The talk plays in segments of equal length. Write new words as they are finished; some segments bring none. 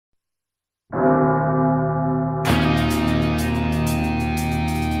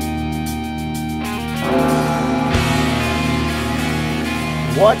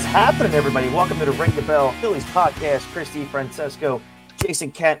What's happening, everybody? Welcome to the Ring the Bell Phillies podcast. Christy Francesco,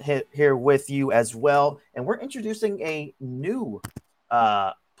 Jason Kent here with you as well. And we're introducing a new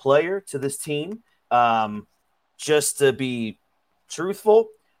player to this team. Just to be truthful,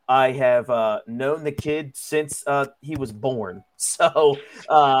 I have known the kid since he was born. So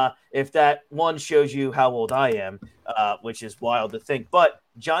if that one shows you how old I am, which is wild to think. But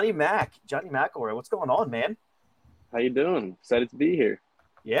Johnny McElroy, what's going on, man? How you doing? Excited to be here.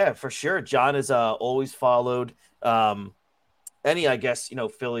 Yeah, for sure. John has always followed any, I guess,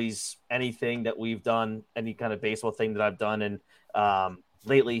 Phillies, anything that we've done, any kind of baseball thing that I've done. And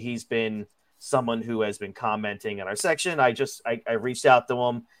lately he's been someone who has been commenting in our section. I reached out to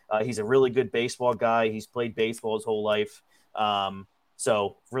him. He's a really good baseball guy. He's played baseball his whole life.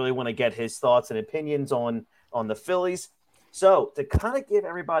 So really want to get his thoughts and opinions on the Phillies. So to kind of give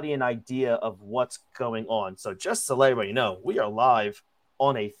everybody an idea of what's going on. So just to let everybody know, we are live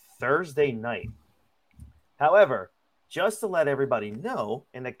on a Thursday night. However, just to let everybody know,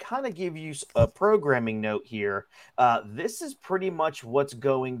 and to kind of give you a programming note here, this is pretty much what's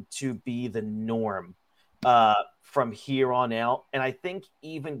going to be the norm from here on out. And I think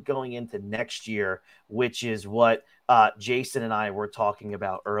even going into next year, which is what Jason and I were talking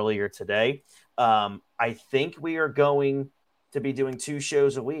about earlier today, I think we are going to be doing 2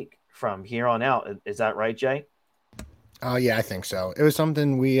 shows a week from here on out. Is that right, Jay? Yeah, I think so. It was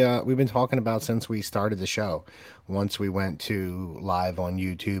something we've been talking about since we started the show. Once we went to live on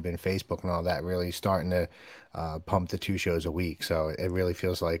YouTube and Facebook and all that, really starting to pump the 2 shows a week. So it really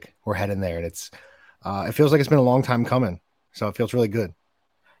feels like we're heading there, and it feels like it's been a long time coming. So it feels really good.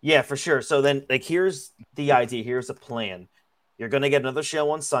 Yeah, for sure. So then, here's the idea. Here's the plan. You're going to get another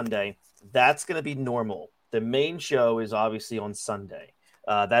show on Sunday. That's going to be normal. The main show is obviously on Sunday.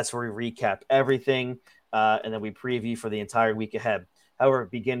 That's where we recap everything. And then we preview for the entire week ahead. However,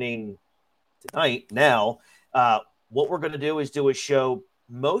 beginning tonight, now, what we're going to do is do a show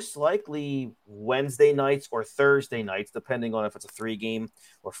most likely Wednesday nights or Thursday nights, depending on if it's a 3-game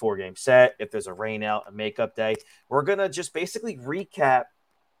or 4-game set, if there's a rain out, a makeup day. We're going to just basically recap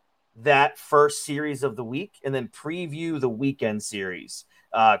that first series of the week and then preview the weekend series.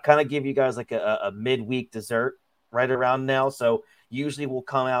 Kind of give you guys like a midweek dessert right around now. So usually we'll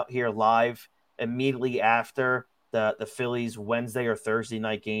come out here live immediately after the Phillies Wednesday or Thursday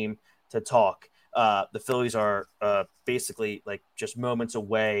night game to talk. The Phillies are basically like just moments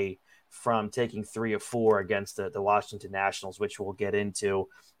away from taking 3 or 4 against the Washington Nationals, which we'll get into.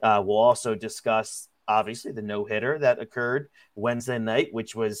 We'll also discuss, obviously, the no-hitter that occurred Wednesday night,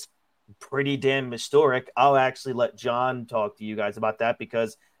 which was pretty damn historic. I'll actually let John talk to you guys about that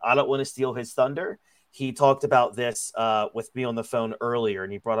because I don't want to steal his thunder. He talked about this with me on the phone earlier,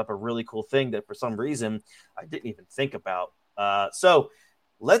 and he brought up a really cool thing that for some reason I didn't even think about. So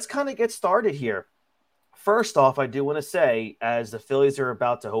let's kind of get started here. First off, I do want to say, as the Phillies are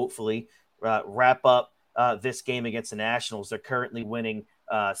about to hopefully wrap up this game against the Nationals, they're currently winning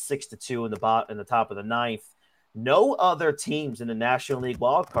 6-2 in the top of the 9th. No other teams in the National League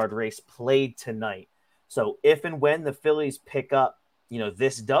wildcard race played tonight. So if and when the Phillies pick up,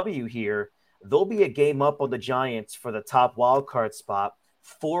 this W here, there'll be a game up on the Giants for the top wildcard spot,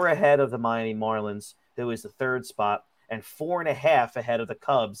 4 ahead of the Miami Marlins, who is the 3rd spot, and 4.5 ahead of the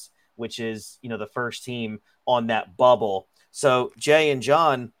Cubs, which is, the first team on that bubble. So Jay and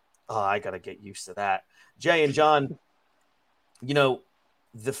John, I got to get used to that. Jay and John,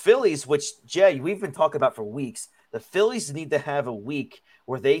 the Phillies, which, Jay, we've been talking about for weeks, the Phillies need to have a week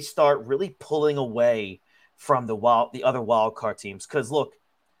where they start really pulling away from the other wild card teams. Because, look,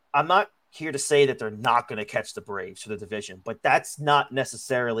 I'm not here to say that they're not going to catch the Braves for the division, but that's not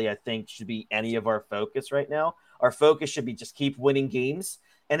necessarily, I think, should be any of our focus right now. Our focus should be just keep winning games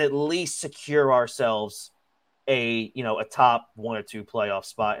and at least secure ourselves a top 1 or 2 playoff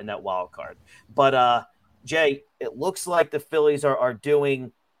spot in that wild card. But, Jay, it looks like the Phillies are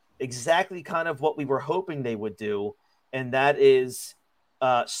doing exactly kind of what we were hoping they would do, and that is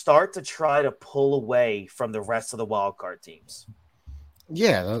start to try to pull away from the rest of the wild card teams.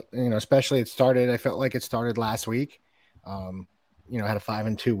 Yeah, especially I felt like it started last week. Had a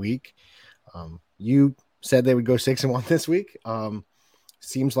 5-2 week. You said they would go 6-1 this week.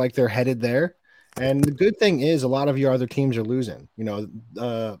 Seems like they're headed there. And the good thing is a lot of your other teams are losing.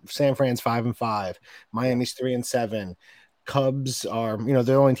 San Fran's 5-5, Miami's 3-7, Cubs are,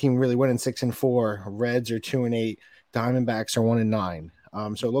 the only team really winning 6-4, Reds are 2-8, Diamondbacks are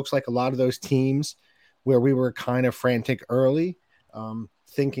 1-9. So it looks like a lot of those teams where we were kind of frantic early,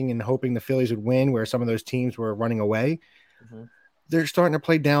 thinking and hoping the Phillies would win, where some of those teams were running away. Mm-hmm. they're starting to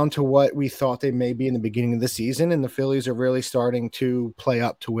play down to what we thought they may be in the beginning of the season, and the Phillies are really starting to play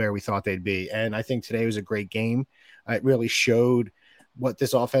up to where we thought they'd be. And I think today was a great game. It really showed what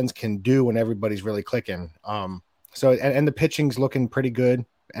this offense can do when everybody's really clicking. And the pitching's looking pretty good,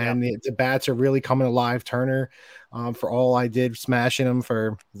 and the bats are really coming alive. Turner, for all I did smashing him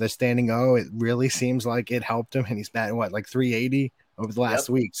for the standing O, it really seems like it helped him, and he's batting like 380 over the last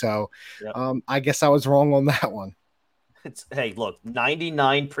week. So I guess I was wrong on that one. Hey, look,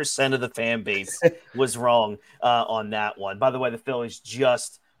 99% of the fan base was wrong on that one. By the way, the Phillies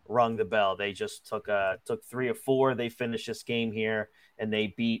just rung the bell. They just took 3 of 4. They finished this game here, and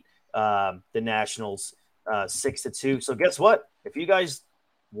they beat the Nationals 6-2. So guess what? If you guys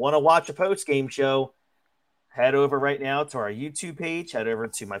want to watch a post-game show, head over right now to our YouTube page, head over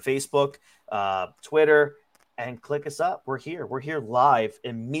to my Facebook, Twitter, and click us up. We're here. We're here live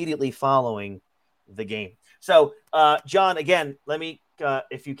immediately following the game. So, John, again, let me,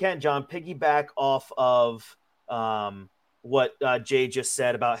 if you can, John, piggyback off of what Jay just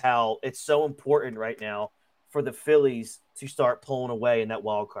said about how it's so important right now for the Phillies to start pulling away in that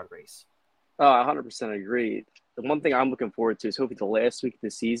wild card race. Oh, 100% agree. The one thing I'm looking forward to is hopefully the last week of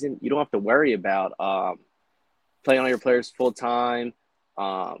the season, you don't have to worry about playing all your players full time.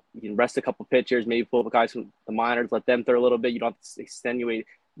 You can rest a couple pitchers, maybe pull the guys from the minors, let them throw a little bit. You don't have to extenuate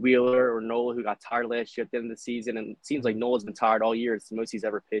Wheeler or Nola, who got tired last year at the end of the season. And it seems like Nola's been tired all year. It's the most he's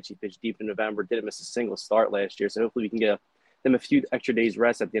ever pitched. He pitched deep in November, didn't miss a single start last year. So hopefully we can get them a few extra days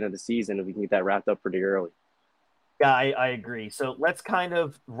rest at the end of the season and we can get that wrapped up pretty early. Yeah, I agree. So let's kind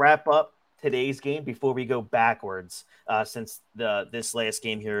of wrap up today's game before we go backwards, since this last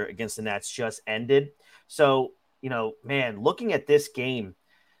game here against the Nats just ended. So, man, looking at this game,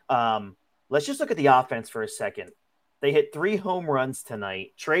 let's just look at the offense for a second. They hit 3 home runs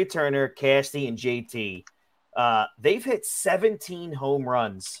tonight. Trey Turner, Casty, and JT. They've hit 17 home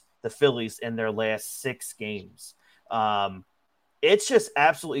runs, the Phillies, in their last 6 games. It's just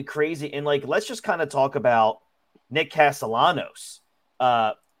absolutely crazy. And, let's just kind of talk about Nick Castellanos.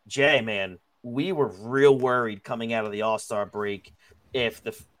 Jay, man, we were real worried coming out of the All-Star break if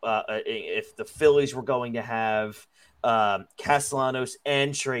the Phillies were going to have Castellanos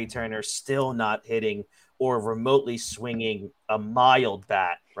and Trey Turner still not hitting or remotely swinging a mild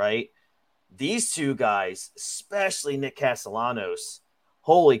bat, right? These two guys, especially Nick Castellanos,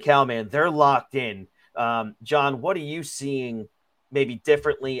 holy cow, man, they're locked in. John, what are you seeing maybe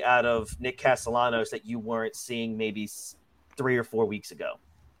differently out of Nick Castellanos that you weren't seeing maybe 3 or 4 weeks ago?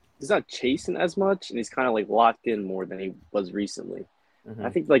 He's not chasing as much, and he's kind of locked in more than he was recently. Mm-hmm.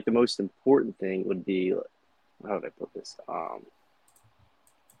 I think the most important thing would be, how did I put this? I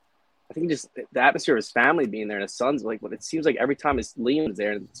think just the atmosphere of his family being there and his son's what it seems like every time Liam's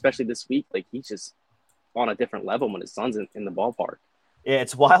there, and especially this week, he's just on a different level when his son's in the ballpark. Yeah,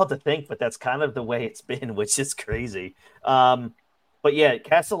 it's wild to think, but that's kind of the way it's been, which is crazy. But yeah,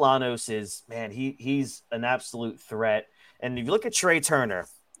 Castellanos is, man, he's an absolute threat. And if you look at Trey Turner,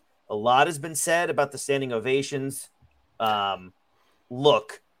 a lot has been said about the standing ovations.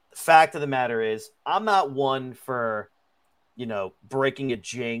 Look, the fact of the matter is, I'm not one for, breaking a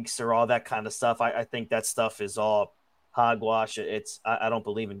jinx or all that kind of stuff. I think that stuff is all hogwash. I don't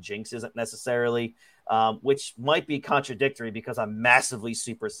believe in jinxes necessarily, which might be contradictory because I'm massively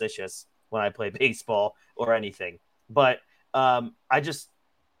superstitious when I play baseball or anything. But when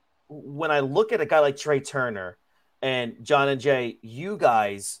I look at a guy like Trey Turner, and John and Jay, you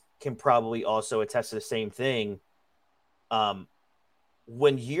guys can probably also attest to the same thing.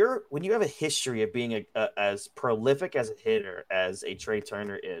 When you have a history of being as prolific as a hitter as a Trey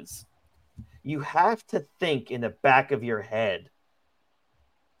Turner is, you have to think in the back of your head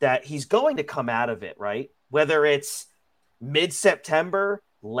that he's going to come out of it, right? Whether it's mid-September,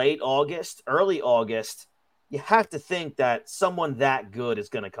 late August, early August, you have to think that someone that good is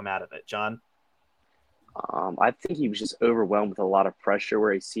going to come out of it, John. I think he was just overwhelmed with a lot of pressure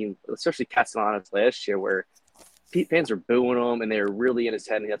where he seemed, especially Castellanos last year, where fans were booing him and they were really in his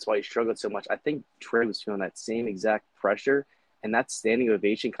head, and that's why he struggled so much. I think Trey was feeling that same exact pressure, and that standing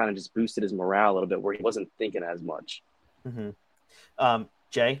ovation kind of just boosted his morale a little bit where he wasn't thinking as much. Mm-hmm.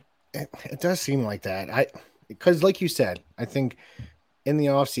 Jay? It does seem like that. Because like you said, I think in the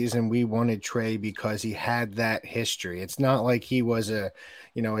offseason, we wanted Trey because he had that history. It's not like he was a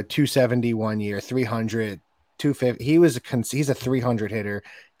 270 1 year, 300, 250. He's a 300 hitter.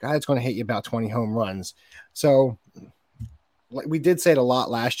 Guy that's going to hit you about 20 home runs. So we did say it a lot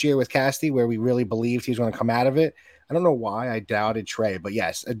last year with Casty, where we really believed he was going to come out of it. I don't know why I doubted Trey, but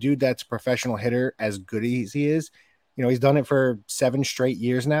yes, a dude that's a professional hitter, as good as he is, he's done it for 7 straight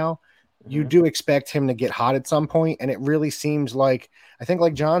years now. you do expect him to get hot at some point, and it really seems like, I think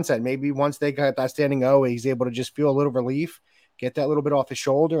like John said, maybe once they got that standing O, he's able to just feel a little relief, get that little bit off his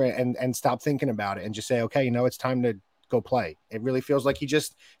shoulder, and stop thinking about it and just say, okay, it's time to go play. It really feels like he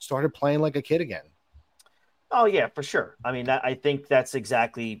just started playing like a kid again. Oh yeah, for sure. I mean, I think that's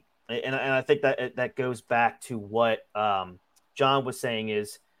exactly, and I think that goes back to what John was saying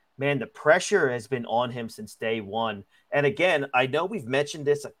is, man, the pressure has been on him since day one. And again, I know we've mentioned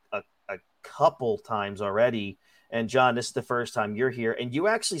this a couple times already. And John, this is the first time you're here, and you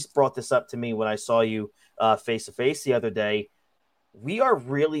actually brought this up to me when I saw you face to face the other day. We are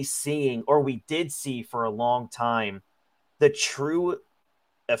really seeing, or we did see for a long time, the true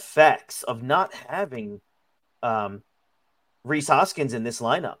effects of not having Rhys Hoskins in this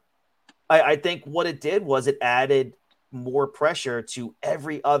lineup. I think what it did was it added more pressure to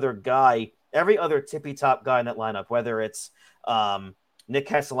every other guy, every other tippy top guy in that lineup, whether it's Nick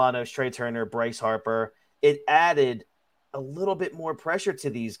Castellanos, Trey Turner, Bryce Harper. It added a little bit more pressure to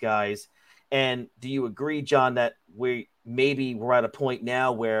these guys. And do you agree, John, that we're at a point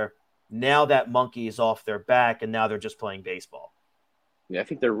now where now that monkey is off their back and now they're just playing baseball? Yeah, I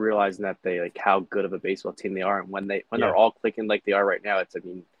think they're realizing that they like how good of a baseball team they are, and when they're all clicking like they are right now,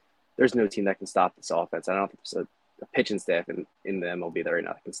 there's no team that can stop this offense. I don't think there's a pitching staff in the MLB that right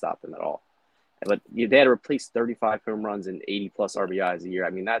now that can stop them at all. But they had to replace 35 home runs and 80 plus RBIs a year. I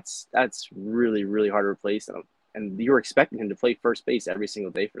mean, that's really, really hard to replace. And you're expecting him to play first base every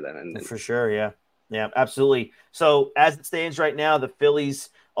single day for them. And for sure, yeah. Yeah, absolutely. So as it stands right now, the Phillies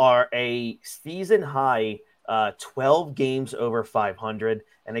are a season high 12 games over 500.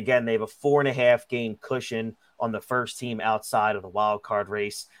 And again, they have a 4.5 game cushion on the first team outside of the wild card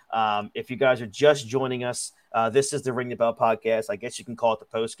race. If you guys are just joining us, this is the Ring the Bell podcast. I guess you can call it the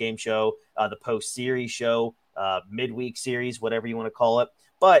post-game show, the post-series show, midweek series, whatever you want to call it.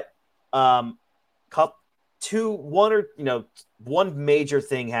 But one major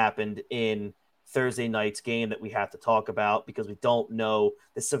thing happened in Thursday night's game that we have to talk about because we don't know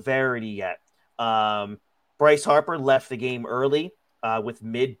the severity yet. Bryce Harper left the game early with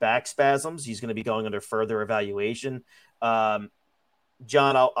mid back spasms. He's going to be going under further evaluation. John,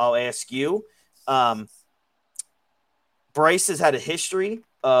 I'll ask you. Bryce has had a history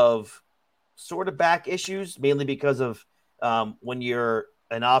of sort of back issues, mainly because of when you're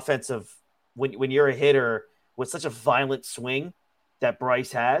an offensive, when you're a hitter with such a violent swing that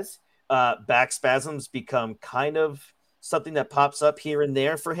Bryce has, back spasms become kind of something that pops up here and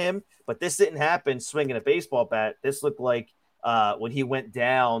there for him. But this didn't happen swinging a baseball bat. This looked like when he went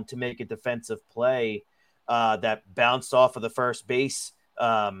down to make a defensive play that bounced off of the first base,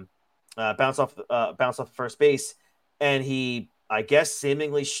 bounced off the first base, and he, I guess,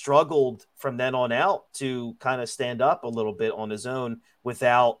 seemingly struggled from then on out to kind of stand up a little bit on his own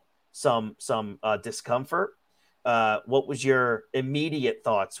without some discomfort. What was your immediate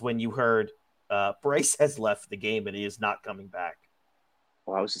thoughts when you heard Bryce has left the game and he is not coming back?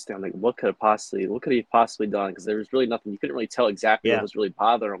 Well, I was just thinking, like, what could he possibly done? Because there was really nothing. You couldn't really tell exactly what was really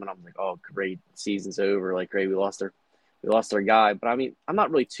bothering him. And I'm like, oh, great, season's over. Like, great, we lost our guy. But I mean, I'm not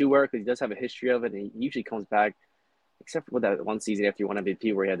really too worried because he does have a history of it, and he usually comes back. Except for that one season after he won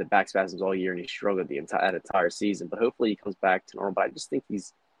MVP where he had the back spasms all year and he struggled the entire season. But hopefully he comes back to normal. But I just think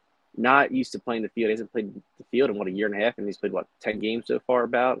he's not used to playing the field. He hasn't played the field in, a year and a half, and he's played, 10 games so far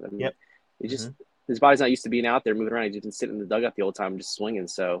about? I mean, his body's not used to being out there moving around. He's just been sitting in the dugout the whole time just swinging.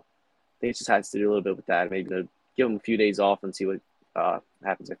 So I think it just has to do a little bit with that. Maybe give him a few days off and see what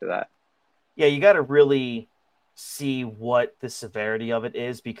happens after that. Yeah, you got to really see what the severity of it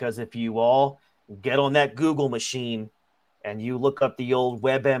is, because if you all get on that Google machine and you look up the old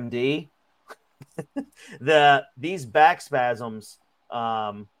WebMD, these back spasms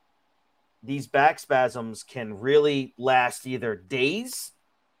can really last either days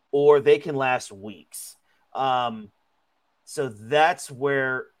or they can last weeks. So that's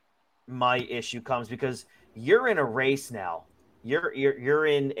where my issue comes, because you're in a race now. You're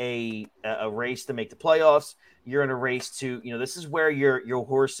in a race to make the playoffs. You're in a race to, this is where your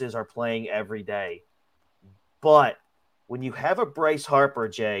horses are playing every day. But when you have a Bryce Harper,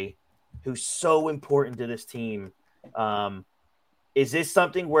 Jay, who's so important to this team, is this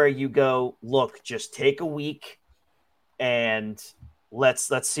something where you go, look, just take a week and let's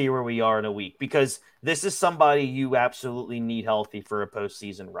see where we are in a week? Because this is somebody you absolutely need healthy for a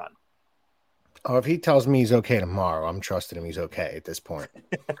postseason run. Oh, if he tells me he's okay tomorrow, I'm trusting him. He's okay at this point.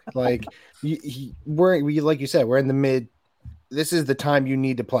 Like like you said, we're in the mid. This is the time you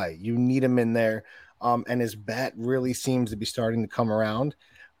need to play. You need him in there. And his bat really seems to be starting to come around.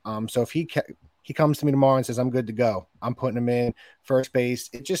 So if he comes to me tomorrow and says, I'm good to go, I'm putting him in first base.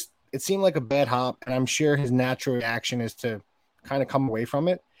 it seemed like a bad hop, and I'm sure his natural reaction is to kind of come away from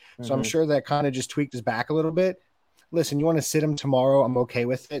it. So I'm sure that kind of just tweaked his back a little bit. Listen, you want to sit him tomorrow? I'm okay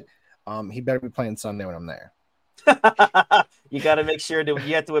with it. He better be playing Sunday when I'm there. You got to make sure that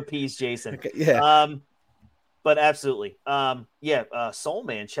you have to appease Jason. Okay, yeah. But absolutely. Soul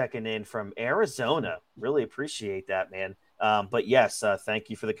Man checking in from Arizona. Really appreciate that, man. But yes, thank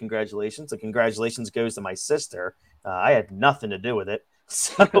you for the congratulations. The congratulations goes to my sister. I had nothing to do with it.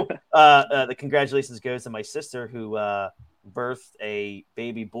 So the congratulations goes to my sister who birthed a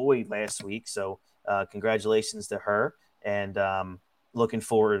baby boy last week. So congratulations to her. And looking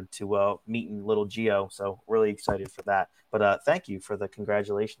forward to meeting little Gio. So really excited for that. But thank you for the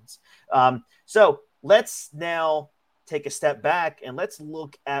congratulations. So let's now take a step back and let's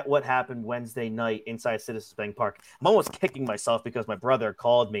look at what happened Wednesday night inside Citizens Bank Park. I'm almost kicking myself because my brother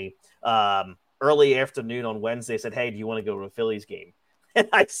called me early afternoon on Wednesday, said, "Hey, do you want to go to a Phillies game?" And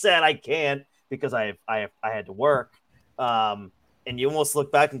I said I can't because I had to work. And you almost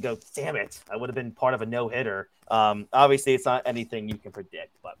look back and go, "Damn it, I would have been part of a no-hitter." Obviously, it's not anything you can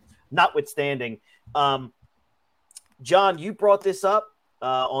predict, but notwithstanding, John, you brought this up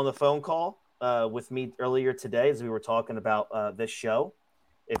on the phone call with me earlier today as we were talking about this show.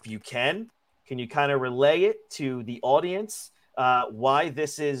 If you can you kind of relay it to the audience why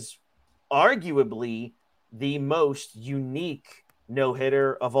this is arguably the most unique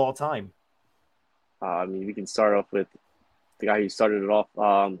no-hitter of all time? We can start off with the guy who started it off,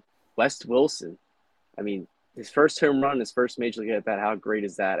 Wes Wilson. I mean, his first home run, his first major league at bat, how great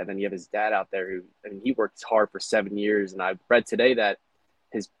is that? And then you have his dad out there who, I mean, he worked hard for 7 years. And I read today that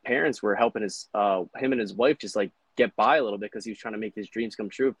his parents were helping him and his wife just like get by a little bit because he was trying to make his dreams come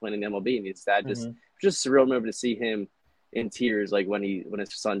true playing in the MLB. And his dad just a surreal moment to see him in tears, like when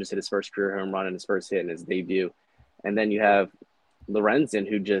his son just hit his first career home run and his first hit in his debut. And then you have Lorenzen,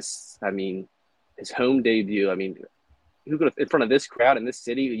 who just, I mean, his home debut. I mean, who could have, in front of this crowd in this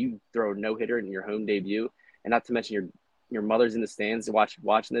city, you throw a no hitter in your home debut, and not to mention your mother's in the stands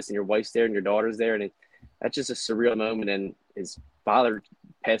watching this, and your wife's there and your daughter's there, and that's just a surreal moment. And his father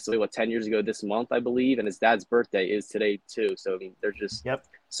passed away 10 years ago this month, I believe, and his dad's birthday is today too. So I mean, there's just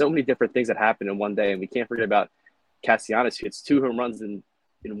so many different things that happen in one day, and we can't forget about Castellanos, who hits 2 home runs in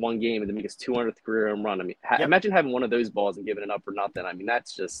one game and then makes his 200th career home run. I mean, imagine having one of those balls and giving it up for nothing. I mean,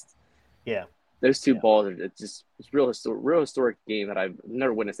 that's just Those two balls are it's real historic game that I've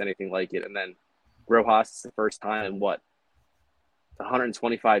never witnessed anything like it. And then Rojas is the first time in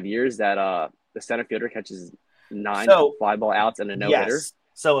 125 years that the center fielder catches 9 fly ball outs and a no hitter. Yes.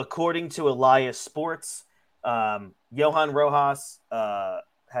 So according to Elias Sports, Johan Rojas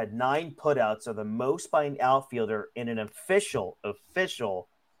had 9 putouts, or the most by an outfielder in an official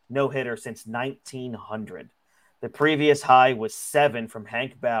no hitter since 1900. The previous high was 7 from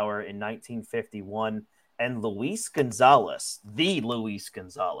Hank Bauer in 1951, and Luis Gonzalez,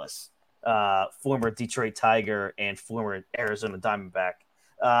 former Detroit Tiger and former Arizona Diamondback,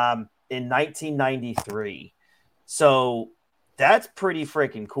 in 1993. So that's pretty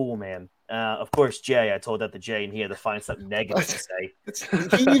freaking cool, man. Of course, Jay, I told that to Jay, and he had to find something negative to say.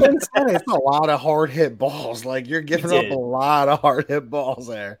 He even said it's a lot of hard hit balls. Like, you're giving up a lot of hard hit balls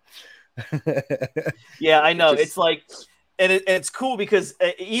there. Yeah, I know. It's like, and it's cool because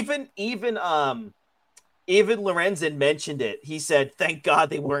even Lorenzen mentioned it. He said, "Thank God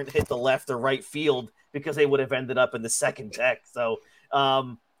they weren't hit the left or right field because they would have ended up in the second deck." So,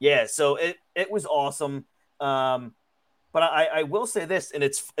 so it was awesome. But I will say this, and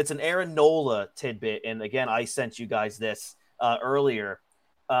it's an Aaron Nola tidbit. And again, I sent you guys this earlier.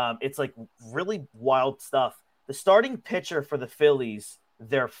 It's like really wild stuff. The starting pitcher for the Phillies,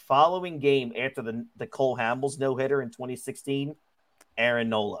 their following game after the Cole Hamels no-hitter in 2016, Aaron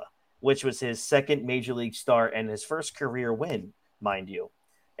Nola, which was his second major league start and his first career win, mind you.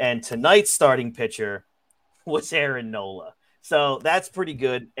 And tonight's starting pitcher was Aaron Nola. So that's pretty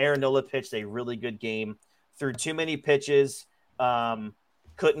good. Aaron Nola pitched a really good game, threw too many pitches,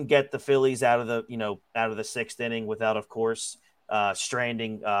 couldn't get the Phillies out of the 6th inning without, of course,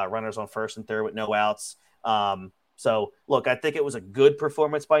 stranding runners on first and third with no outs. So, look, I think it was a good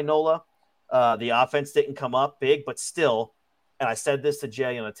performance by Nola. The offense didn't come up big, but still, and I said this to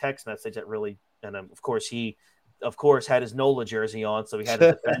Jay in a text message that really, and of course, he, had his Nola jersey on, so he had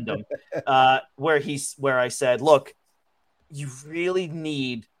to defend him, where I said, look, you really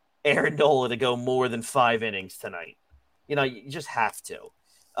need Aaron Nola to go more than 5 innings tonight. You just have to.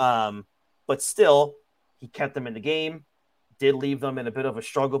 But still, he kept them in the game, did leave them in a bit of a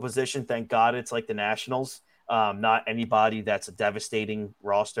struggle position. Thank God it's like the Nationals. Not anybody that's a devastating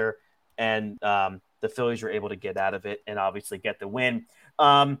roster. And the Phillies were able to get out of it and obviously get the win.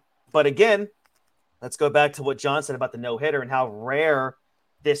 But again, let's go back to what John said about the no-hitter and how rare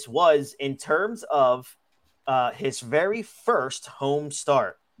this was in terms of his very first home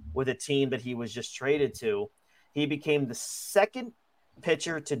start with a team that he was just traded to. He became the second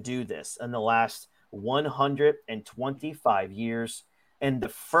pitcher to do this in the last 125 years and the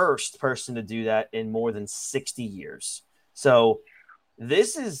first person to do that in more than 60 years. So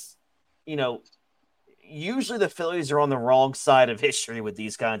this is, usually the Phillies are on the wrong side of history with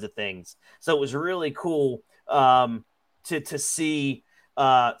these kinds of things. So it was really cool to see.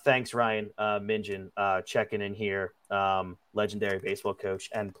 Thanks, Ryan Minjin, checking in here. Legendary baseball coach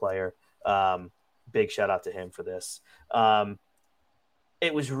and player. Big shout out to him for this.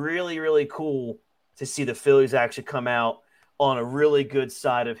 It was really, really cool to see the Phillies actually come out on a really good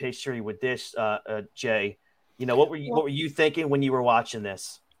side of history with this, Jay. What were you thinking when you were watching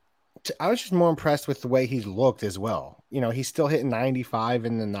this? I was just more impressed with the way he's looked as well. He's still hitting 95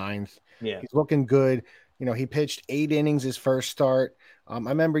 in the ninth. Yeah. He's looking good. He pitched 8 innings his first start. I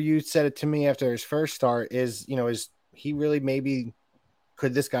remember you said it to me after his first start is he really maybe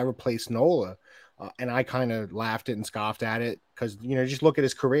could this guy replace Nola? And I kind of laughed it and scoffed at it because, just look at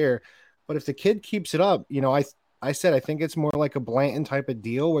his career. But if the kid keeps it up, I said I think it's more like a Blanton type of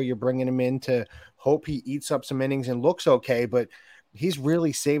deal where you're bringing him in to hope he eats up some innings and looks okay. But he's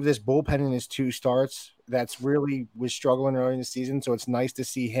really saved this bullpen in his 2 starts. That's really was struggling early in the season. So it's nice to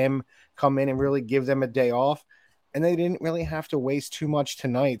see him come in and really give them a day off. And they didn't really have to waste too much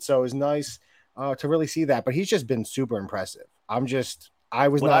tonight. So it was nice to really see that. But he's just been super impressive. I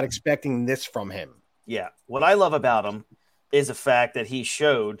was not expecting this from him. Yeah. What I love about him is the fact that he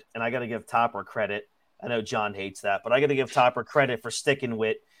showed, and I got to give Topper credit. I know John hates that, but I got to give Topper credit for sticking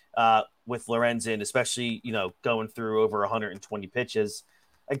with Lorenzen, especially, going through over 120 pitches.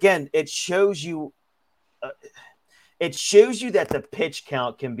 Again, it shows you that the pitch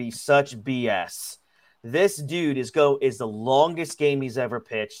count can be such BS. This dude is the longest game he's ever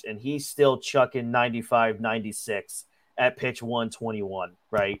pitched, and he's still chucking 95, 96 at pitch 121,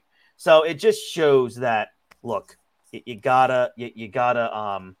 right? So it just shows that, look, you gotta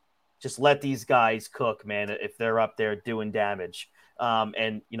just let these guys cook, man, if they're up there doing damage.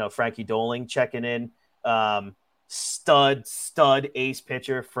 And Frankie Doling checking in, stud ace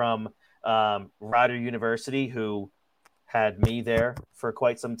pitcher from Rider University, who had me there for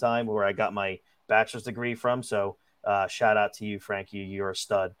quite some time, where I got my bachelor's degree from. So shout out to you, Frankie. You're a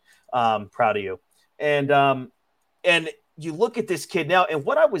stud. Proud of you. And you look at this kid now, and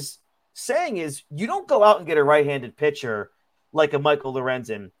what I was saying is you don't go out and get a right-handed pitcher like a Michael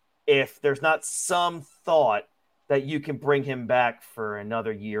Lorenzen if there's not some thought that you can bring him back for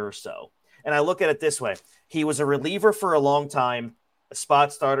another year or so. And I look at it this way. He was a reliever for a long time, a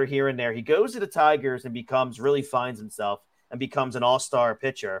spot starter here and there. He goes to the Tigers and really finds himself and becomes an all-star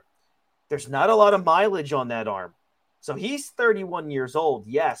pitcher. There's not a lot of mileage on that arm. So he's 31 years old,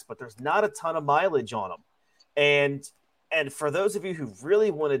 yes, but there's not a ton of mileage on him. And for those of you who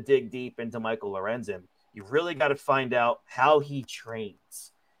really want to dig deep into Michael Lorenzen, you really got to find out how he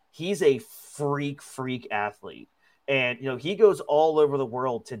trains. He's a freak athlete. And, he goes all over the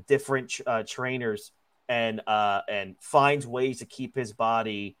world to different trainers and finds ways to keep his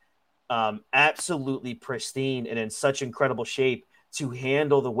body absolutely pristine and in such incredible shape to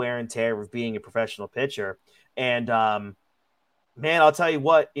handle the wear and tear of being a professional pitcher. And, man, I'll tell you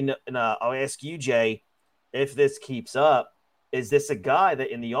what, I'll ask you, Jay, if this keeps up, is this a guy that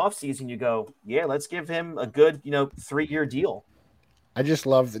in the offseason you go, yeah, let's give him a good, 3-year deal? I just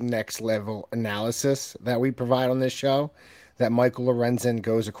love the next level analysis that we provide on this show, that Michael Lorenzen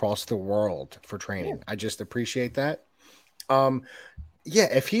goes across the world for training. Yeah. I just appreciate that.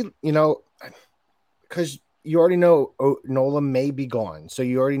 If he, because you already know Nola may be gone. So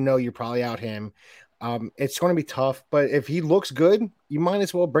you already know you're probably out him. It's going to be tough, but if he looks good, you might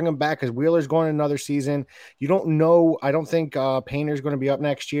as well bring him back because Wheeler's going another season. You don't know. I don't think Painter's going to be up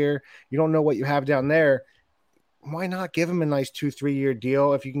next year. You don't know what you have down there. Why not give him a nice 2-3 year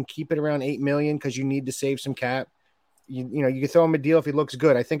deal if you can keep it around $8 million because you need to save some cap? You can throw him a deal if he looks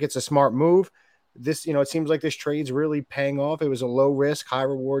good. I think it's a smart move. This, it seems like this trade's really paying off. It was a low risk, high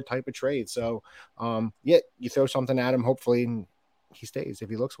reward type of trade. So, you throw something at him, hopefully, and he stays if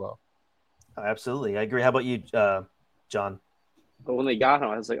he looks well. Absolutely. I agree. How about you, John? But when they got him,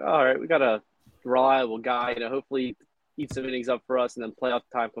 I was like, all right, we got a reliable guy. Hopefully eat some innings up for us, and then playoff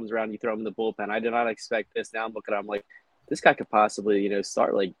time comes around, you throw him in the bullpen. I did not expect this. Now I'm looking at him like, this guy could possibly,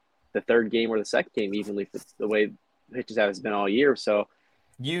 start like the third game or the second game evenly for the way pitches has been all year. So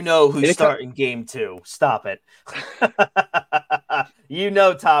who's starting game 2. Stop it.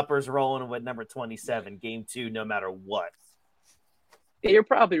 Topper's rolling with number 27, game 2, no matter what. You're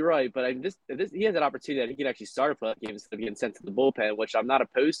probably right, but he has an opportunity that he can actually start a playoff game instead of getting sent to the bullpen, which I'm not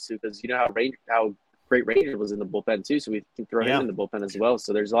opposed to because you know how great Ranger was in the bullpen too, so we can throw him in the bullpen as well.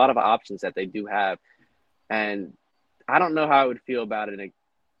 So there's a lot of options that they do have, and I don't know how I would feel about an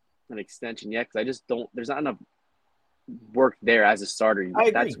extension yet because I just don't. There's not enough work there as a starter. I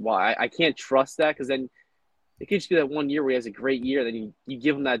agree. That's why I can't trust that because then it could just be that 1 year where he has a great year, then you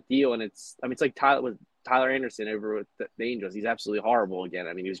give him that deal, and it's like Tyler Anderson over with the Angels. He's absolutely horrible again.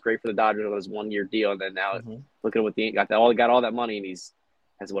 I mean, he was great for the Dodgers on his 1 year deal, and then now look at what got all that money, and he's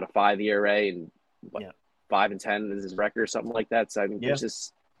has what a 5 ERA and 5-10 is his record or something like that. So I mean, it's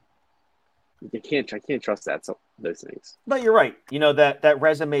just I can't trust those things. But you're right. You know that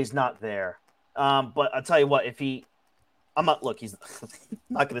resume is not there. But I'll tell you what, he's not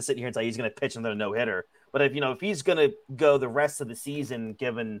going to sit here and say he's going to pitch another no hitter. But if he's going to go the rest of the season,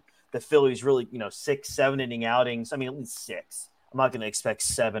 given the Phillies really 6-7 inning outings, I mean at least 6. I'm not going to expect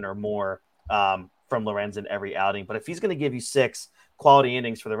 7 or more from Lorenzen every outing. But if he's going to give you 6 quality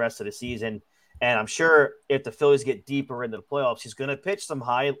innings for the rest of the season, and I'm sure if the Phillies get deeper into the playoffs, he's going to pitch some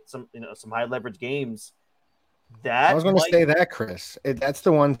high leverage games. I was going to say that, Chris. That's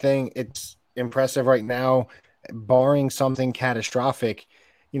the one thing. It's impressive right now, barring something catastrophic.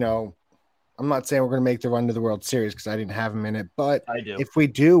 I'm not saying we're going to make the run to the World Series because I didn't have him in it, but if we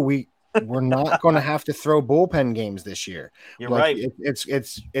do, we're not going to have to throw bullpen games this year. You're right.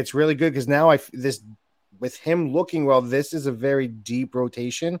 It's really good because now with him looking well, this is a very deep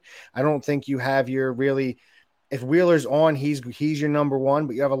rotation. I don't think you have if Wheeler's on, he's your number one,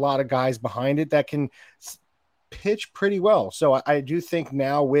 but you have a lot of guys behind it that can pitch pretty well. So I do think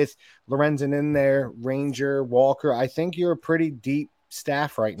now with Lorenzen in there, Ranger, Walker, I think you're a pretty deep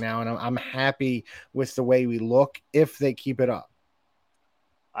staff right now, and I'm happy with the way we look if they keep it up.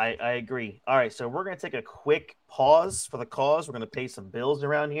 I agree. All right, so we're going to take a quick pause for the cause. We're going to pay some bills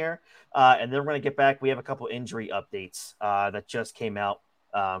around here, and then we're going to get back. We have a couple injury updates that just came out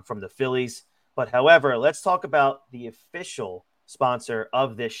from the Phillies. But however, let's talk about the official sponsor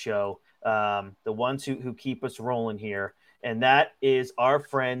of this show, the ones who keep us rolling here, and that is our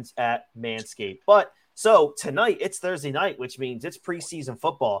friends at Manscaped. But so tonight, it's Thursday night, which means it's preseason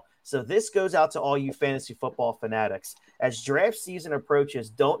football. So this goes out to all you fantasy football fanatics. As draft season approaches,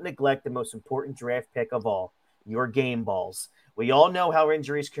 don't neglect the most important draft pick of all, your game balls. We all know how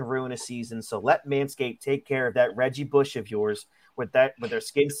injuries can ruin a season, so let Manscaped take care of that Reggie Bush of yours with their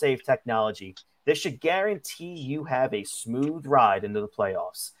skin-safe technology. This should guarantee you have a smooth ride into the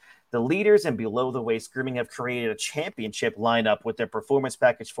playoffs. The leaders in below-the-waist grooming have created a championship lineup with their Performance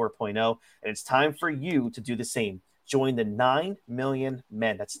Package 4.0, and it's time for you to do the same. Join the 9 million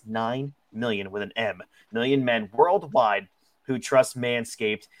men, that's 9 million with an M, million men worldwide who trust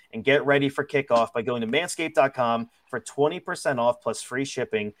Manscaped, and get ready for kickoff by going to manscaped.com for 20% off plus free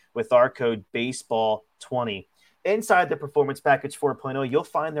shipping with our code BASEBALL20. Inside the Performance Package 4.0, you'll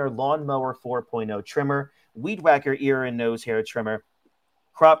find their Lawnmower 4.0 trimmer, Weed Whacker ear and nose hair trimmer,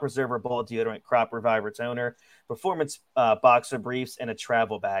 Crop Preserver Ball Deodorant, Crop Reviver Toner, Performance Boxer Briefs, and a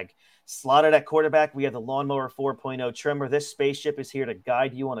travel bag. Slotted at quarterback, we have the Lawnmower 4.0 trimmer. This spaceship is here to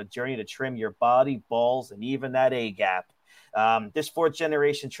guide you on a journey to trim your body, balls, and even that A-gap. This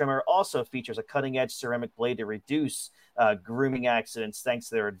 4th-generation trimmer also features a cutting-edge ceramic blade to reduce grooming accidents thanks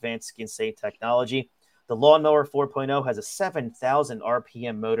to their advanced skin-safe technology. The Lawnmower 4.0 has a 7,000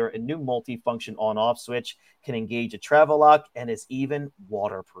 RPM motor, a new multi-function on-off switch, can engage a travel lock, and is even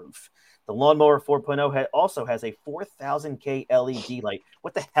waterproof. The Lawnmower 4.0 also has a 4,000K LED light.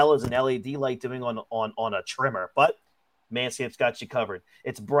 What the hell is an LED light doing on a trimmer? But Manscaped's got you covered.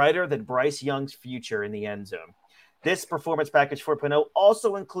 It's brighter than Bryce Young's future in the end zone. This Performance Package 4.0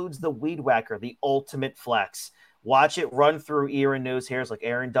 also includes the Weed Whacker, the ultimate flex. Watch it run through ear and nose hairs like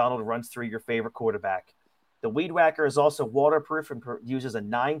Aaron Donald runs through your favorite quarterback. The Weed Whacker is also waterproof and uses a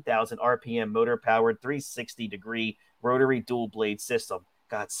 9,000 RPM motor-powered 360-degree rotary dual-blade system.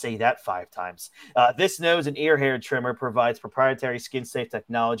 God, say that 5 times. This nose and ear hair trimmer provides proprietary skin-safe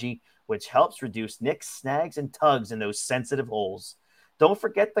technology, which helps reduce nicks, snags, and tugs in those sensitive holes. Don't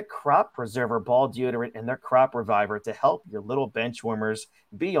forget the Crop Preserver Ball Deodorant and their Crop Reviver to help your little bench warmers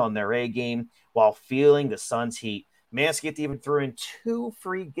be on their A-game while feeling the sun's heat. Manscaped even threw in 2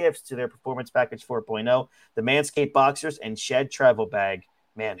 free gifts to their Performance Package 4.0, the Manscaped Boxers and Shed Travel Bag.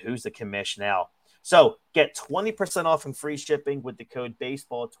 Man, who's the commish now? So get 20% off and free shipping with the code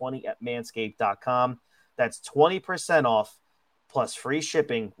BASEBALL20 at manscaped.com. That's 20% off plus free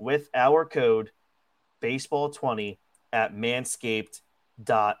shipping with our code BASEBALL20 at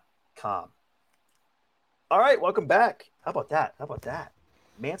manscaped.com. All right, welcome back. How about that?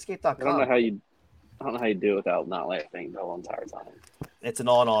 Manscaped.com. I don't know how you I don't know how you do it without not laughing the whole entire time. It's an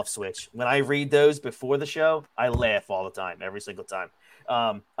on off switch. When I read those before the show, I laugh all the time, every single time.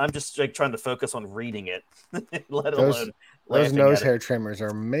 I'm just like trying to focus on reading it, let alone those laughing nose at it. hair trimmers are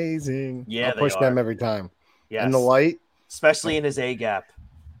amazing. Yeah, I'll they push them are. every time. Yes. And the light, especially in his A gap.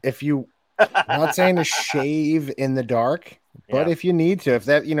 If you, not saying to shave in the dark, but Yeah. if you need to, if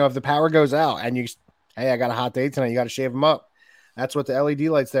the power goes out and hey, I got a hot date tonight, you got to shave them up. That's what the LED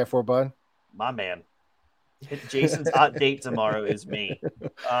light's there for, bud. My man. Jason's hot date tomorrow is me.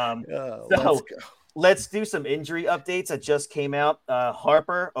 Let's do some injury updates that just came out.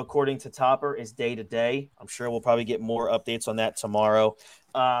 Harper, according to Topper, is day to day. I'm sure we'll probably get more updates on that tomorrow.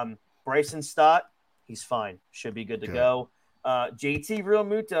 Bryson Stott, he's fine. Should be good to go. JT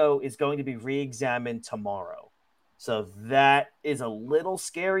Realmuto is going to be re-examined tomorrow. So that is a little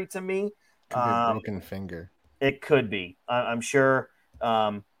scary to me. Could be a broken finger. It could be. I'm sure.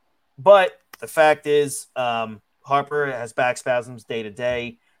 But the fact is, Harper has back spasms day to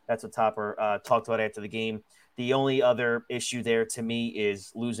day. That's what Topper talked about after the game. The only other issue there to me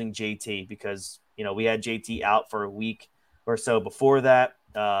is losing JT because, we had JT out for a week or so before that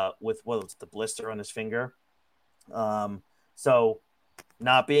with the blister on his finger. So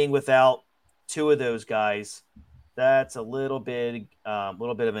not being without two of those guys, that's a little bit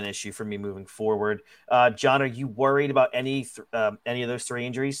of an issue for me moving forward. John, are you worried about any of those three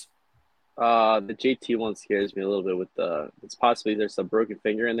injuries? The JT one scares me a little bit with it's possibly there's some broken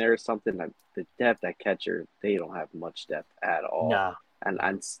finger in there or something. The depth at catcher, they don't have much depth at all. Nah.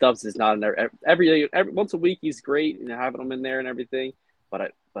 And Stubbs is not in there every once a week. He's great and having him in there and everything,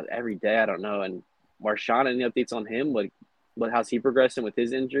 but every day I don't know. And Marshawn, any updates on him? How's he progressing with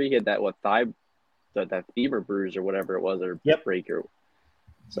his injury? He had that thigh, that femur bruise or whatever it was, or breaker.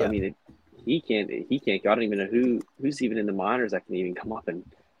 So I mean, he can't go. I don't even know who's even in the minors that can even come up and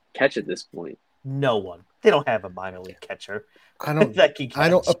catch at this point. No one. They don't have a minor league catcher. I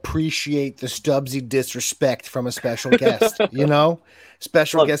don't appreciate the Stubbsy disrespect from a special guest.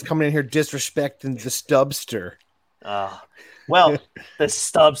 Special guest coming in here disrespecting the Stubbster. Well, the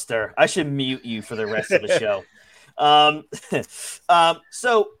Stubbster. I should mute you for the rest of the show.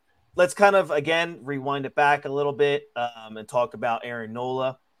 So let's kind of again rewind it back a little bit and talk about Aaron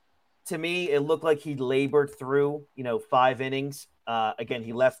Nola. To me, it looked like he labored through 5 innings. Again,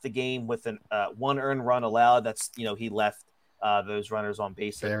 he left the game with an 1 earned run allowed. That's he left those runners on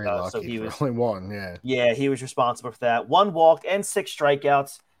base. Very lucky. So he was only 1. Yeah, he was responsible for that. 1 walk and 6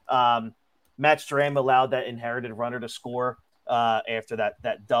 strikeouts. Matt Stram allowed that inherited runner to score after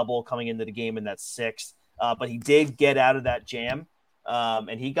that double coming into the game in that 6th. But he did get out of that jam,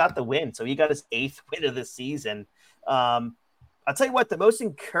 and he got the win. So he got his 8th win of the season. I'll tell you what, the most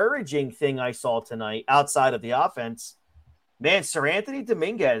encouraging thing I saw tonight outside of the offense, man, Sir Anthony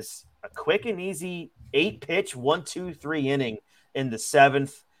Dominguez, a quick and easy 8-pitch, 1-2-3 inning in the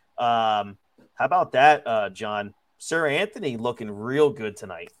 7th. How about that, John? Sir Anthony looking real good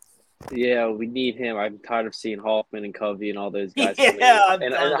tonight. Yeah, we need him. I'm tired of seeing Hoffman and Covey and all those guys. Yeah,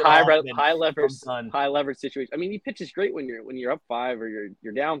 and a high leverage situation. I mean, he pitches great when you're up 5 or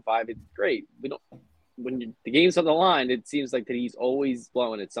you're down 5. It's great. When the game's on the line, it seems like that he's always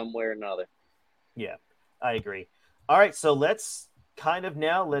blowing it somewhere or another. Yeah, I agree. All right, so let's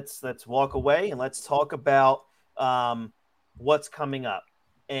walk away and let's talk about what's coming up,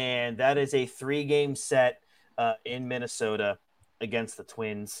 and that is a 3-game set in Minnesota against the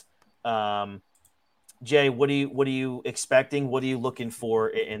Twins. Jay, what are you expecting? What are you looking for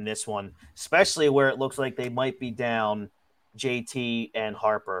in this one, especially where it looks like they might be down JT and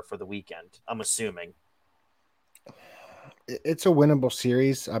Harper for the weekend? I'm assuming it's a winnable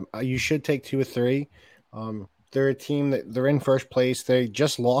series. You should take 2 or 3. They're a team that they're in first place. They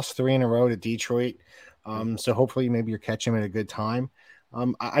just lost 3 in a row to Detroit. So hopefully maybe you're catching them at a good time.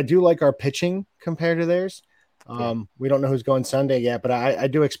 I do like our pitching compared to theirs. We don't know who's going Sunday yet, but I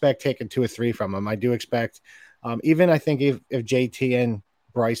do expect taking 2 or 3 from them. I do expect, even I think if JT and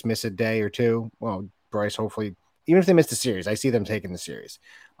Bryce miss a day or 2, well, Bryce, hopefully, even if they miss the series, I see them taking the series.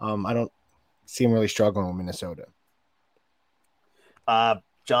 I don't see them really struggling with Minnesota.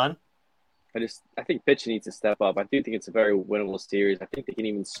 John? I think pitching needs to step up. I do think it's a very winnable series. I think they can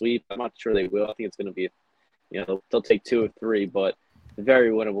even sweep. I'm not sure they will. I think it's going to be, they'll take 2 or 3, but a very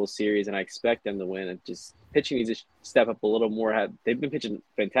winnable series, and I expect them to win. And just pitching needs to step up a little more. They've been pitching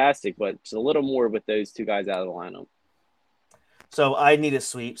fantastic, but just a little more with those 2 guys out of the lineup. So I need a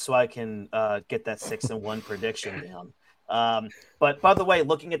sweep so I can get that 6-1 prediction down. But by the way,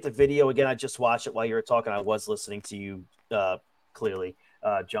 looking at the video again, I just watched it while you were talking. I was listening to you clearly,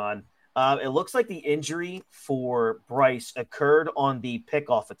 John. It looks like the injury for Bryce occurred on the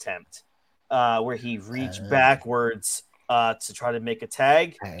pickoff attempt. where he reached backwards to try to make a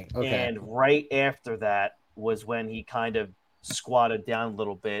tag. Okay. And right after that was when he kind of squatted down a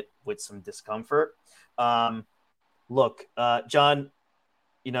little bit with some discomfort. Look, John,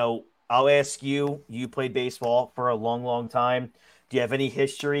 I'll ask you. You played baseball for a long, long time. Do you have any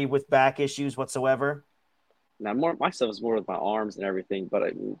history with back issues whatsoever? Now, my stuff is more with my arms and everything, but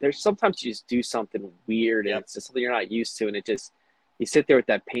I mean, there's sometimes you just do something weird and it's just something you're not used to, and you sit there with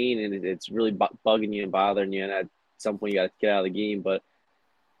that pain and it's really bugging you and bothering you, and at some point you got to get out of the game. But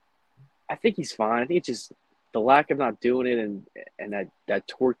I think he's fine. I think it's just the lack of not doing it and that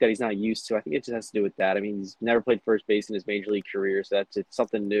torque that he's not used to. I think it just has to do with that. I mean, he's never played first base in his major league career, so it's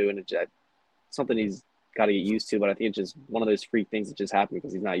something new and it's something he's got to get used to. But I think it's just one of those freak things that just happened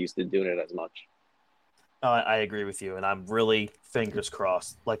because he's not used to doing it as much. I agree with you, and I'm really fingers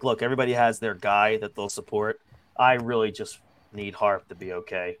crossed. Like, look, everybody has their guy that they'll support. I really just need Harp to be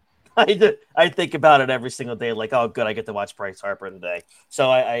okay. I think about it every single day. Like, oh, good, I get to watch Bryce Harper today.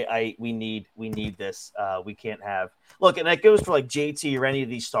 So we need this. We can't have look, and that goes for like JT or any of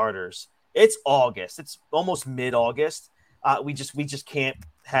these starters. It's August. It's almost mid-August. We just can't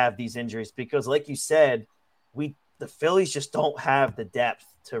have these injuries because, like you said, the Phillies just don't have the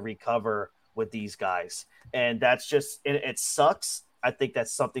depth to recover with these guys, and that's just it sucks. I think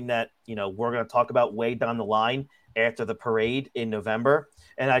that's something that we're going to talk about way down the line after the parade in November,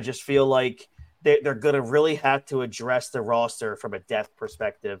 and I just feel like they're going to really have to address the roster from a depth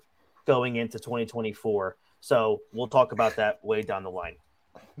perspective going into 2024. So we'll talk about that way down the line.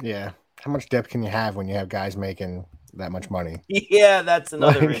 Yeah, how much depth can you have when you have guys making that much money? Yeah, that's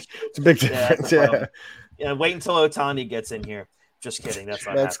another issue. It's a big difference. Yeah, wait until Ohtani gets in here. Just kidding. That's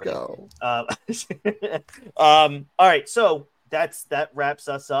not happening. Let's go. All right. So that wraps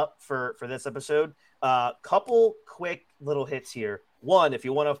us up for this episode. Couple quick little hits here. One, if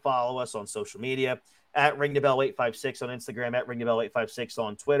you want to follow us on social media, at Ring the Bell 856 on Instagram, at Ring the Bell 856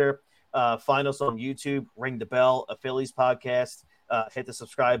 on Twitter. Find us on YouTube, Ring the Bell, a Phillies podcast. Hit the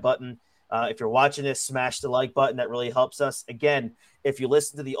subscribe button. If you're watching this, smash the like button. That really helps us. Again, if you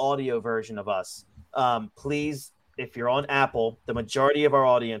listen to the audio version of us, please, if you're on Apple, the majority of our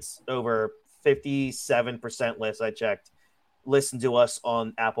audience, over 57% last I checked, listen to us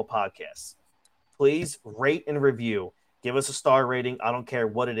on Apple Podcasts. Please rate and review. Give us a star rating. I don't care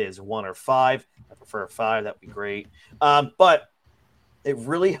what it is, 1 or 5. I prefer 5. That'd be great. But it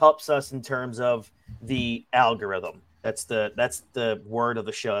really helps us in terms of the algorithm. That's the word of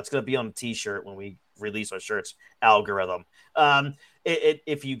the show. It's going to be on a T-shirt when we release our shirts. Algorithm.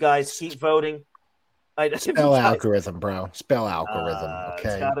 If you guys keep voting, spell algorithm, bro. Spell algorithm. Okay,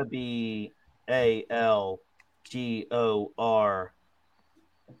 it's got to be ALGORIT.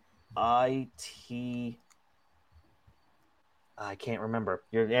 I can't remember.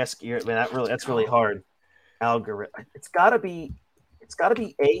 That's really hard. Algorithm. It's got to be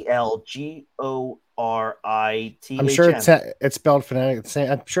ALGORIT. I'm sure it's spelled phonetic.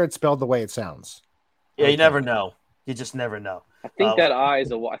 I'm sure it's spelled the way it sounds. Yeah, you never know. You just never know. I think that I is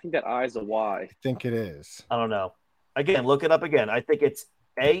a Y. I think that I is a Y. I think it is. I don't know. Again, look it up again. I think it's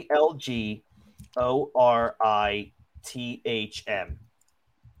ALGORITHM.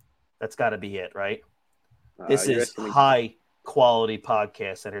 That's got to be it, right? This is high quality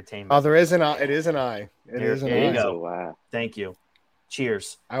podcast entertainment. Oh, there is an I. It is an I. There you go. Wow. Thank you.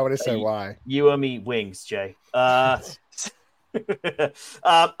 Cheers. I would have said why. You owe me wings, Jay. All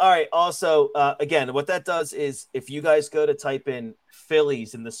right. Also, again, what that does is if you guys go to type in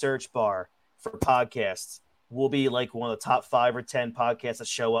Phillies in the search bar for podcasts, we'll be like one of the top 5 or 10 podcasts that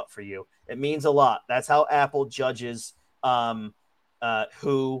show up for you. It means a lot. That's how Apple judges how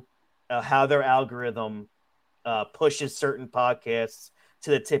their algorithm pushes certain podcasts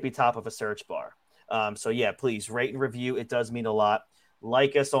to the tippy top of a search bar. So yeah, please rate and review. It does mean a lot.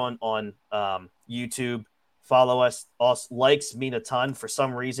 Like us on YouTube. Follow us. Also, likes mean a ton. For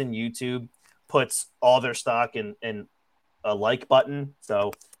some reason, YouTube puts all their stock in a like button.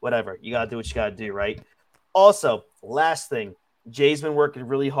 So whatever. You got to do what you got to do, right? Also, last thing. Jay's been working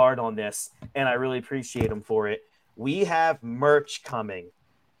really hard on this, and I really appreciate him for it. We have merch coming.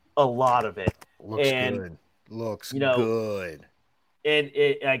 A lot of it. Looks good. Looks good. And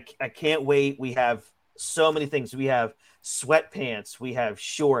I can't wait. We have so many things. We have sweatpants. We have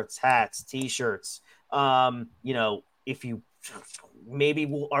shorts, hats, T-shirts. If you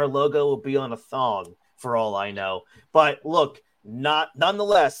maybe our logo will be on a thong for all I know. But look,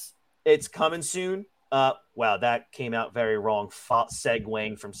 nonetheless, it's coming soon. Wow, that came out very wrong.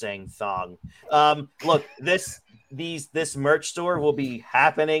 Segueing from saying thong. Look, this merch store will be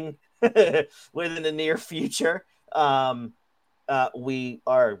happening within the near future. we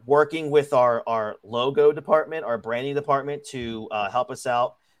are working with our logo department, our branding department, to help us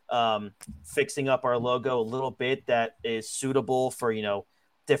out, fixing up our logo a little bit that is suitable for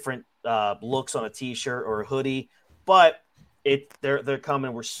different looks on a t-shirt or a hoodie. But they're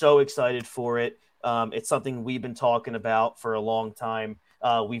coming. We're so excited for it. It's something we've been talking about for a long time.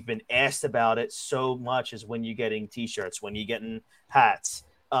 We've been asked about it so much, as when you getting t-shirts, when you getting hats.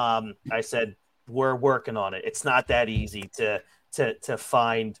 I said, we're working on it. It's not that easy to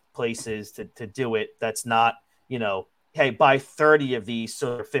find places to do it. That's not, hey, buy 30 of these,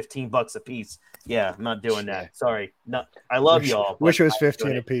 so they're $15 a piece. Yeah, I'm not doing that. Sorry. No, I love y'all. Wish it was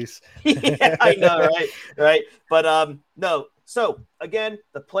 15 a piece. Yeah, I know, right? Right. But no. So again,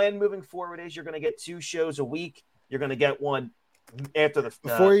 the plan moving forward is you're going to get 2 shows a week. You're going to get one after the.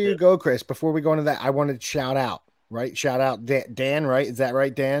 Before you go, Chris, before we go into that, I wanted to shout out, right? Shout out Dan, right? Is that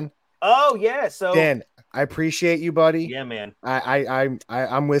right, Dan? Oh yeah. So Dan, I appreciate you, buddy. Yeah, man.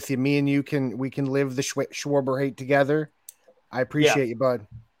 I'm with you. Me and you we can live the Schwarber hate together. I appreciate you, bud.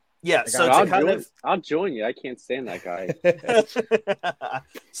 Yeah, so I'll join you. I can't stand that guy.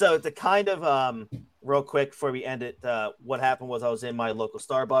 So to kind of real quick before we end it, what happened was I was in my local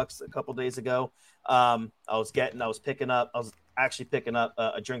Starbucks a couple days ago. I was actually picking up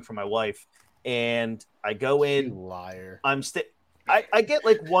a drink for my wife, and I go in. You liar! I get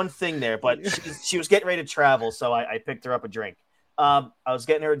like one thing there, but she was getting ready to travel, so I picked her up a drink. I was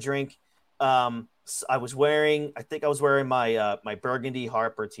getting her a drink. I was wearing my my Burgundy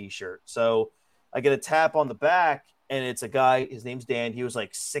Harper t-shirt. So I get a tap on the back, and it's a guy. His name's Dan. He was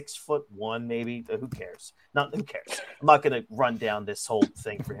like 6'1", maybe. Who cares? Who cares? I'm not gonna run down this whole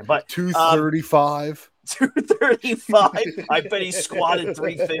thing for him. But 235. 235. I bet he squatted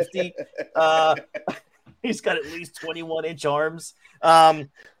 350. He's got at least 21-inch arms. And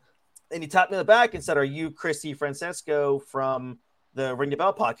he tapped me on the back and said, "Are you Christy Francesco from the Ring the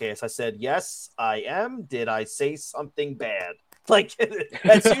Bell podcast?" I said, "Yes, I am. Did I say something bad?" Like,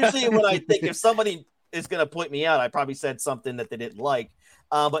 that's usually when I think if somebody is going to point me out, I probably said something that they didn't like.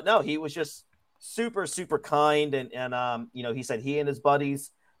 But no, he was just super, super kind. And he said he and his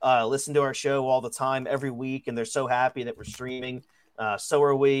buddies listen to our show all the time, every week. And they're so happy that we're streaming. So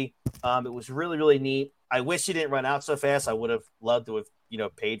are we. It was really, really neat. I wish he didn't run out so fast. I would have loved to have,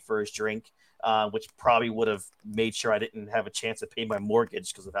 paid for his drink. Which probably would have made sure I didn't have a chance to pay my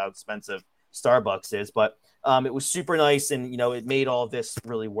mortgage because of how expensive Starbucks is. But it was super nice, and it made all of this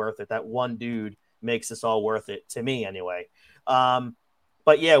really worth it. That one dude makes this all worth it to me, anyway.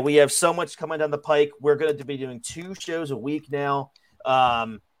 But yeah, we have so much coming down the pike. We're going to be doing 2 shows a week now.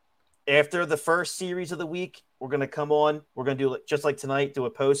 After the first series of the week, we're going to come on. We're going to do, just like tonight, do a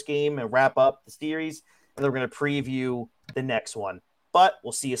post game and wrap up the series, and then we're going to preview the next one. But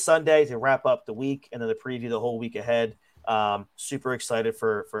we'll see you Sunday to wrap up the week, and then to preview the whole week ahead. Super excited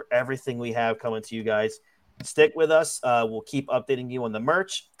for everything we have coming to you guys. Stick with us. We'll keep updating you on the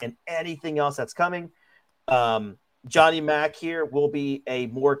merch and anything else that's coming. Johnny Mac here will be a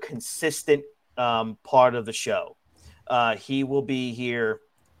more consistent part of the show. He will be here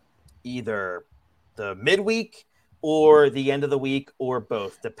either the midweek or the end of the week, or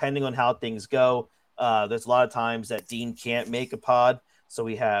both, depending on how things go. There's a lot of times that Dean can't make a pod, so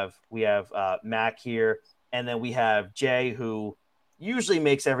we have Mac here, and then we have Jay, who usually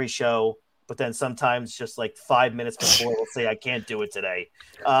makes every show, but then sometimes just like 5 minutes before will say, "I can't do it today."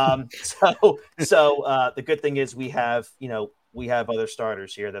 So the good thing is we have other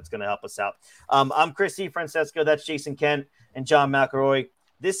starters here that's going to help us out. I'm Christy Francesco. That's Jason Kent and John McElroy.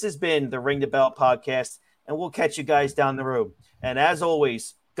 This has been the Ring the Bell podcast, and we'll catch you guys down the road. And as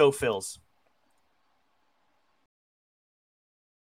always, go Phils.